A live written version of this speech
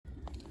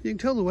You can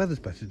tell the weather's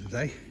better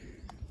today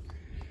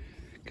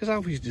because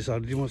Alfie's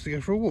decided he wants to go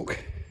for a walk.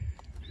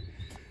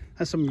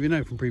 As some of you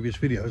know from previous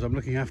videos, I'm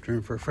looking after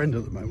him for a friend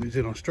at the moment. He's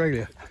in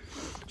Australia,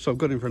 so I've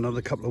got him for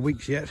another couple of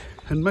weeks yet,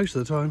 and most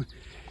of the time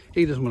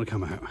he doesn't want to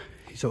come out.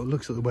 He sort of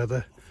looks at the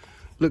weather,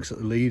 looks at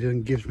the lead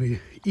and gives me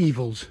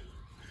evils,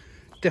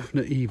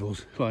 definite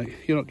evils,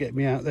 like, you're not getting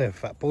me out there,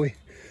 fat boy.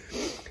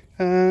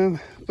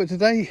 But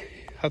today,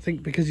 I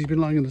think because he's been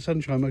lying in the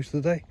sunshine most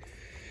of the day,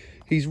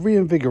 he's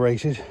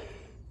reinvigorated.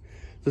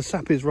 The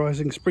sap is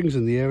rising, spring's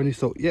in the air, and he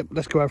thought, yep,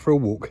 let's go out for a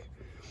walk.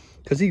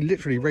 Because he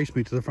literally raced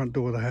me to the front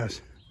door of the house.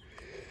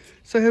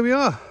 So here we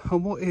are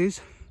on what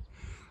is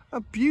a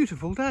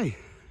beautiful day.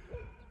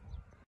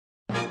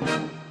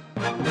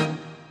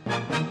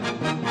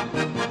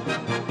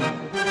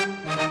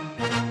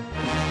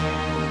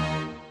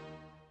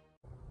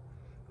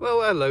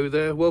 Well, hello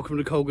there, welcome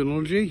to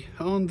Colganology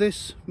on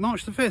this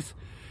March the 5th,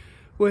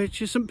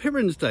 which is St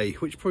Piran's Day,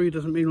 which probably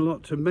doesn't mean a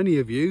lot to many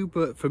of you,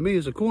 but for me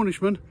as a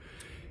Cornishman,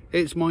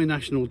 it's my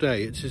national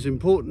day. It's as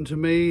important to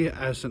me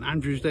as St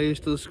Andrew's Day is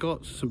to the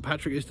Scots, St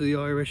Patrick is to the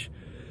Irish,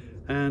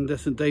 and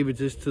St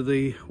David's is to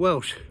the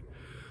Welsh.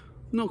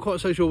 Not quite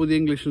so sure with the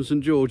English and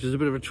St George. There's a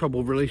bit of a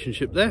troubled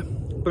relationship there,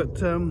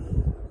 but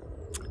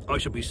I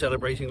shall be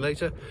celebrating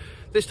later.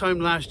 This time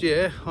last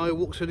year, I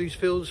walked through these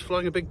fields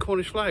flying a big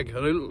Cornish flag, and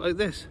I look like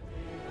this.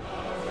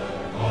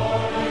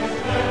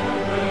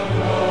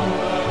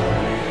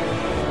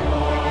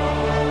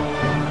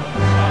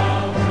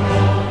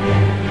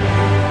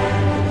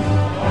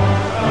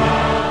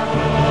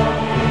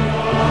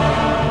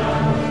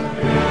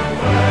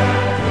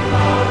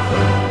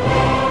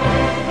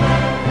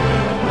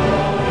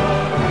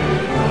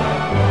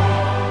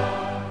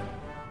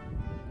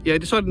 Yeah, I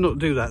decided not to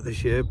do that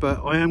this year, but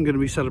I am going to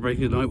be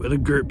celebrating tonight with a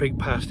great big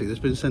pasty that's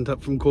been sent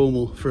up from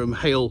Cornwall, from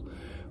Hale,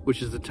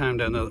 which is the town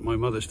down there that my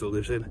mother still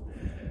lives in.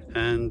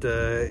 And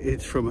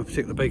it's from a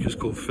particular baker's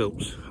called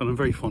Philps, and I'm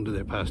very fond of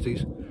their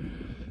pasties.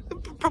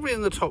 Probably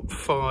in the top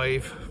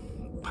 5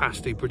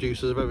 pasty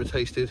producers I've ever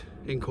tasted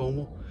in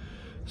Cornwall.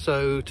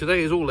 So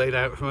today is all laid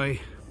out for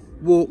me.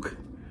 Walk,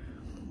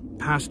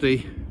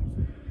 pasty,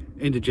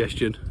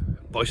 indigestion,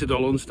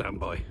 bicycle on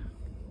standby.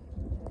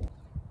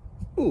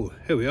 Oh,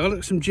 here we are,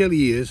 look, some jelly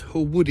ears,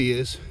 or wood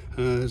ears,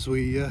 as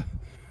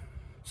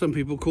some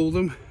people call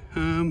them.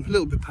 A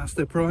little bit past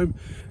their prime.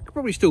 Could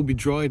probably still be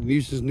dried and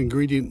used as an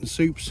ingredient in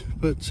soups,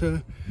 but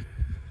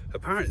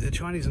apparently the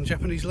Chinese and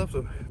Japanese love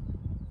them.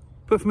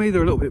 But for me,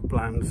 they're a little bit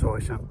bland, so I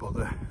shan't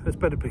bother. There's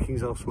better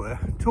pickings elsewhere.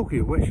 Talking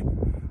of which,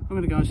 I'm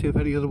going to go and see if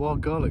any of the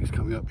wild garlic's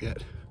coming up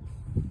yet.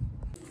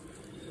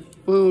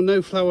 Well,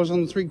 no flowers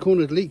on the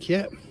three-cornered leek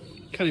yet.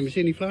 Can't even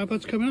see any flower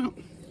buds coming up.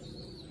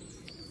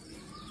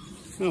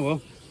 Oh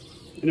well,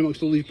 in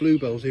amongst all these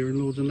bluebells here in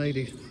Lords and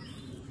Ladies.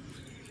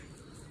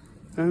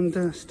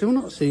 And still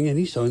not seeing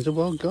any signs of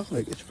wild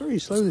garlic. It's very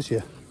slow this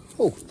year.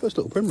 Oh, first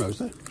little primrose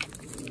there.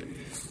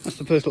 That's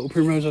the first little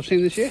primrose I've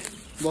seen this year.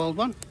 Wild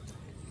one.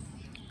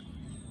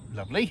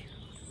 Lovely.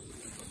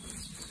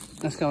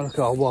 Let's go and look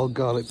at our wild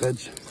garlic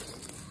beds.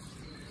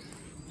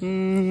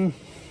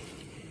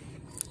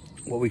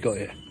 What we got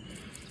here?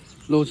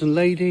 Lords and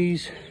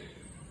Ladies.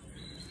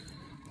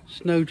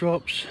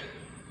 Snowdrops.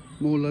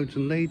 More Lords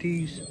and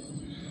Ladies.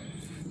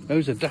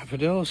 Those are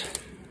daffodils.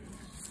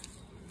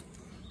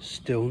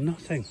 Still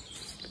nothing.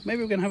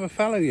 Maybe we're going to have a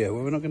fallow year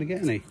where we're not going to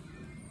get any.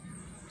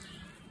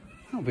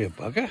 That'll be a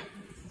bugger.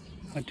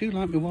 I do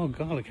like my wild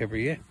garlic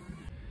every year.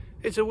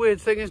 It's a weird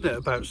thing, isn't it,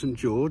 about St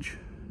George?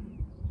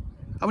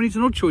 I mean, it's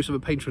an odd choice of a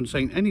patron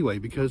saint anyway,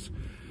 because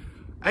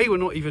A, we're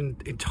not even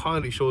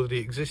entirely sure that he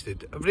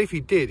existed. But if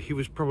he did, he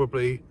was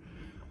probably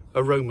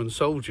a Roman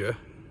soldier,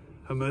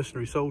 a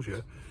mercenary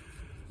soldier.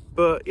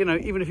 But, you know,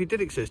 even if he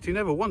did exist, he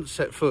never once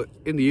set foot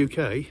in the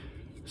UK.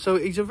 So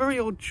he's a very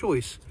odd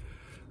choice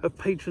of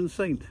patron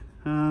saint.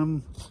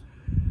 To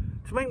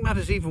make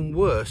matters even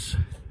worse,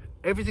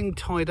 everything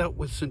tied up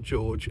with St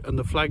George and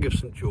the flag of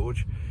St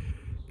George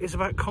is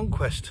about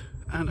conquest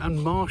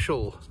and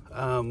martial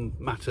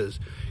matters.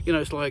 You know,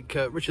 it's like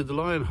Richard the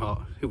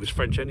Lionheart, who was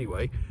French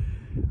anyway.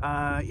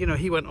 You know,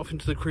 he went off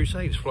into the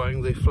Crusades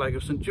flying the flag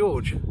of St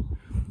George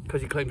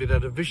because he claimed he'd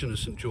had a vision of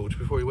St George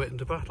before he went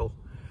into battle.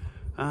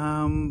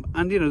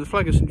 And you know, the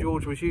flag of St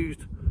George was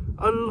used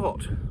a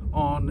lot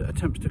on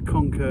attempts to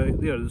conquer,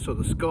 you know, sort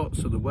of the Scots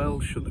and the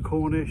Welsh and the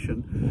Cornish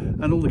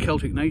and all the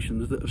Celtic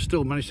nations that have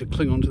still managed to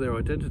cling on to their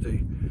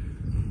identity.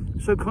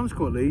 So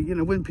consequently, you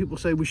know, when people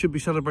say we should be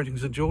celebrating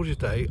St George's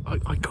Day,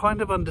 I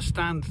kind of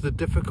understand the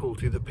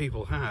difficulty that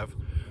people have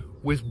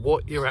with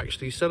what you're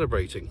actually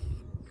celebrating.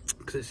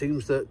 Because it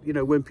seems that, you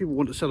know, when people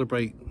want to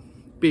celebrate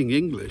being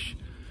English,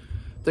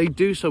 they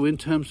do so in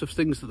terms of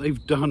things that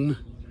they've done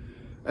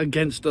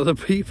against other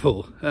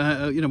people,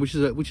 you know, which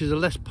is a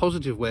less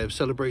positive way of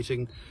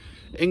celebrating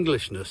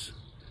Englishness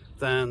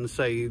than,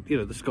 say, you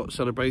know, the Scots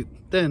celebrate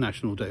their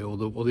national day, or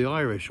the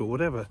Irish, or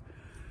whatever.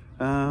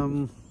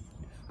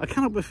 I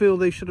cannot but feel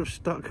they should have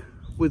stuck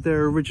with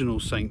their original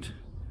saint,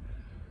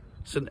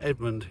 St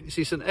Edmund. You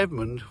see, St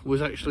Edmund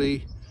was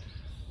actually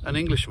an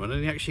Englishman,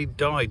 and he actually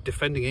died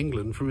defending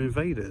England from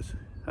invaders.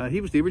 He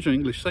was the original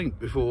English saint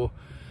before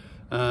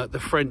the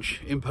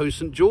French imposed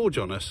St George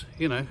on us,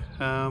 you know.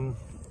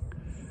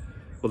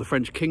 Well, the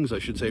French kings, I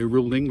should say, who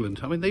ruled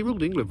England. I mean, they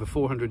ruled England for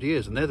 400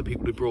 years, and they're the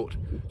people who brought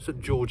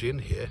St George in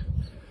here.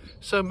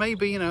 So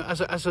maybe, you know,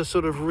 as a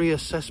sort of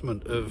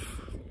reassessment of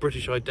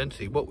British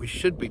identity, what we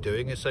should be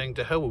doing is saying,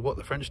 to hell with what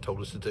the French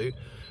told us to do,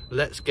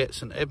 let's get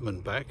St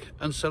Edmund back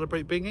and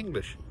celebrate being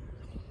English.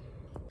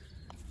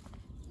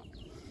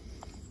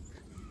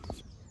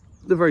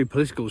 The very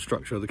political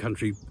structure of the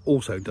country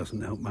also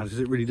doesn't help matters.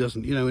 It really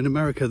doesn't. You know, in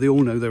America, they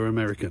all know they're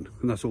American,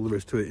 and that's all there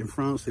is to it. In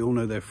France, they all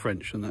know they're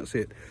French, and that's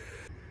it.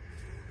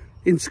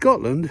 In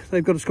Scotland,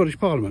 they've got a Scottish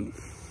Parliament.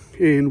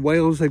 In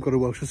Wales, they've got a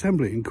Welsh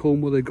Assembly. In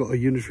Cornwall, they've got a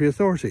unitary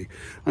authority.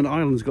 And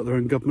Ireland's got their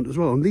own government as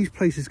well. And these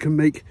places can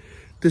make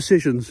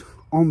decisions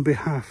on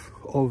behalf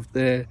of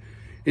their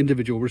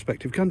individual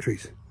respective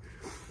countries.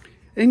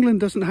 England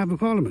doesn't have a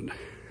parliament.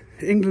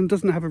 England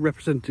doesn't have a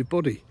representative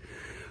body.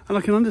 And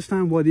I can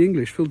understand why the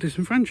English feel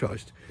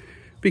disenfranchised,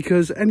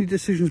 because any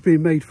decisions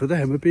being made for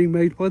them are being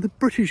made by the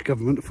British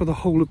government for the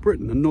whole of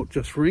Britain and not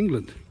just for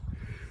England.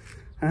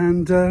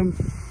 And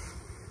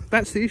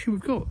that's the issue we've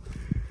got.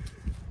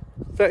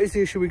 That is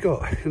the issue we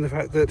got, in the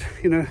fact that,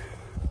 you know,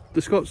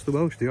 the Scots, the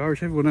Welsh, the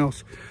Irish, everyone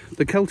else,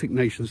 the Celtic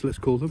nations, let's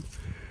call them,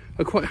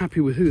 are quite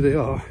happy with who they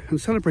are and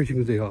celebrating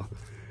who they are.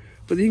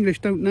 But the English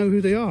don't know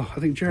who they are. I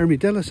think Jeremy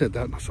Deller said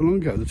that not so long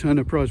ago, the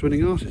Turner Prize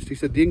winning artist. He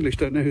said the English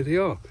don't know who they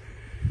are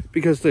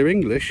because they're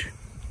English,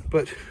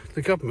 but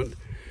the government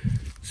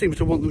seems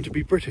to want them to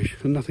be British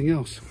and nothing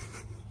else.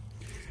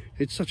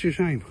 It's such a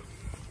shame.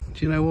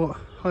 Do you know what?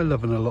 I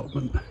love an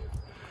allotment.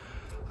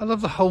 I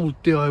love the whole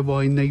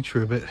DIY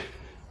nature of it.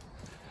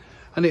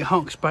 And it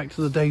harks back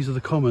to the days of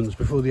the commons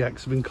before the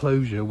Acts of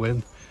Enclosure,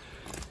 when,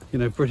 you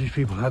know, British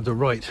people had the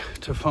right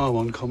to farm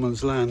on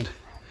commons land.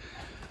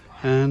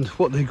 And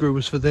what they grew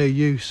was for their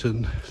use,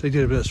 and they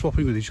did a bit of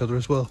swapping with each other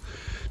as well.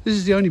 This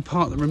is the only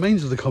part that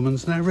remains of the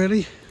commons now,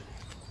 really.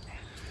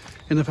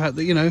 In the fact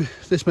that, you know,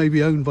 this may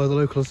be owned by the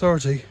local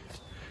authority,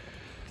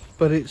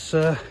 but it's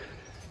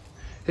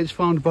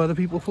farmed by the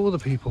people for the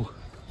people.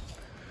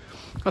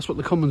 That's what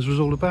the commons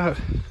was all about.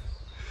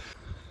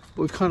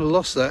 But we've kind of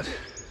lost that.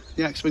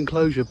 The Acts of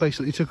Enclosure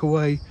basically took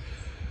away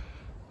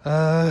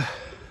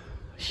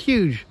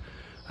huge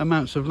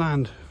amounts of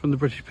land from the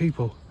British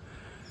people,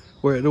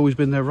 where it had always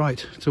been their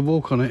right to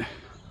walk on it.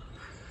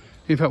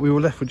 In fact, we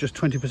were left with just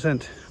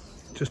 20%.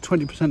 Just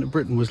 20% of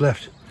Britain was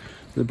left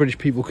that the British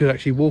people could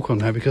actually walk on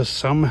now, because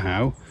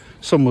somehow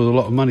someone with a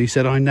lot of money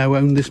said, I now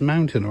own this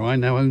mountain, or I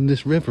now own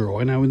this river,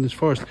 or I now own this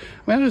forest. I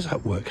mean, how does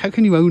that work? How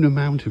can you own a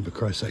mountain, for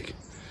Christ's sake?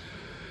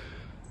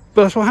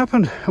 But that's what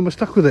happened, and we're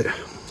stuck with it.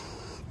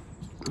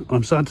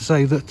 I'm sad to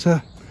say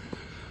that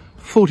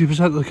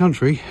 40% of the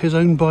country is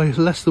owned by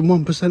less than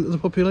 1% of the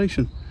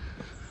population.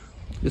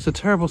 It's a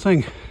terrible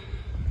thing.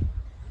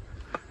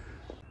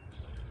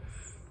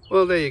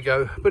 Well, there you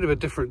go. A bit of a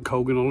different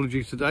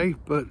Colganology today,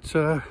 but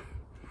a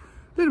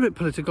little bit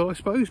political, I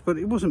suppose, but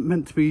it wasn't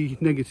meant to be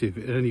negative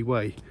in any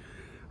way.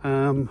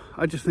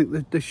 I just think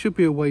that there should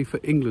be a way for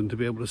England to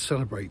be able to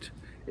celebrate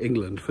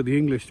England, for the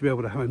English to be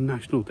able to have a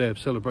national day of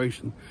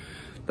celebration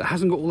that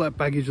hasn't got all that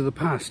baggage of the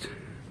past,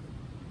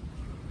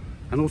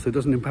 and also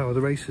doesn't empower the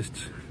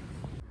racists.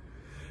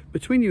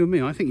 Between you and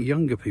me, I think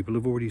younger people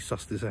have already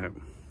sussed this out.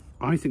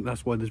 I think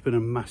that's why there's been a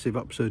massive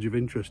upsurge of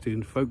interest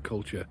in folk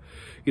culture.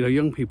 You know,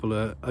 young people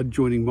are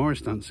joining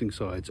Morris dancing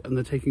sides, and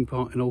they're taking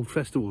part in old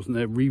festivals, and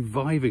they're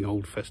reviving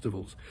old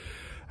festivals.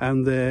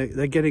 And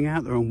they're getting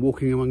out there and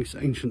walking amongst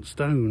ancient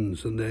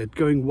stones, and they're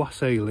going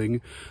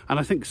wassailing. And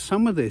I think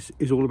some of this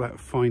is all about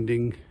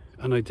finding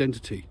an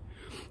identity,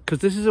 because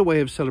this is a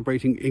way of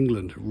celebrating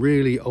England,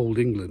 really old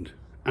England.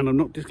 And I'm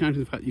not discounting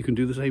the fact you can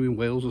do the same in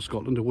Wales or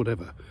Scotland or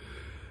whatever.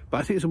 But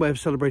I think it's a way of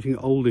celebrating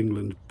old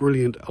England,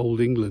 brilliant old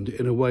England,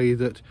 in a way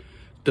that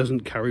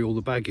doesn't carry all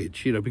the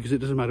baggage, you know, because it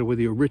doesn't matter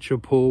whether you're rich or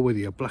poor, whether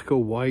you're black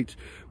or white,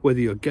 whether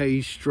you're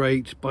gay,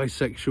 straight,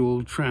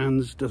 bisexual,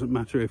 trans, doesn't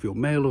matter if you're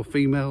male or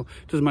female,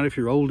 doesn't matter if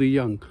you're old or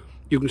young,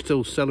 you can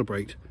still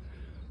celebrate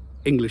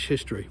English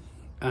history.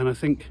 And I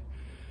think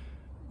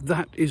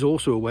that is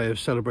also a way of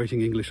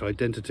celebrating English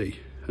identity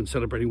and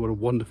celebrating what a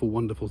wonderful,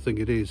 wonderful thing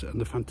it is,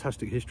 and the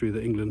fantastic history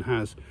that England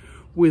has,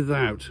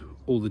 without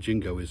all the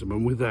jingoism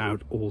and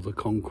without all the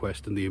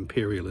conquest and the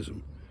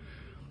imperialism.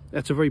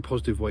 That's a very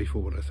positive way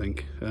forward, I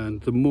think, and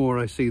the more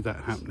I see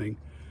that happening,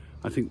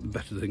 I think the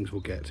better things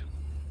will get.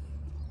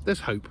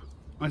 There's hope.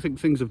 I think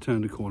things have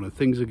turned a corner.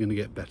 Things are going to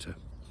get better.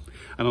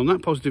 And on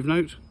that positive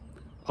note,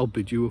 I'll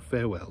bid you a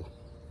farewell.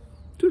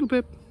 Toodle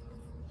pip.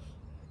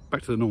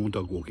 Back to the normal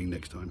dog walking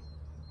next time.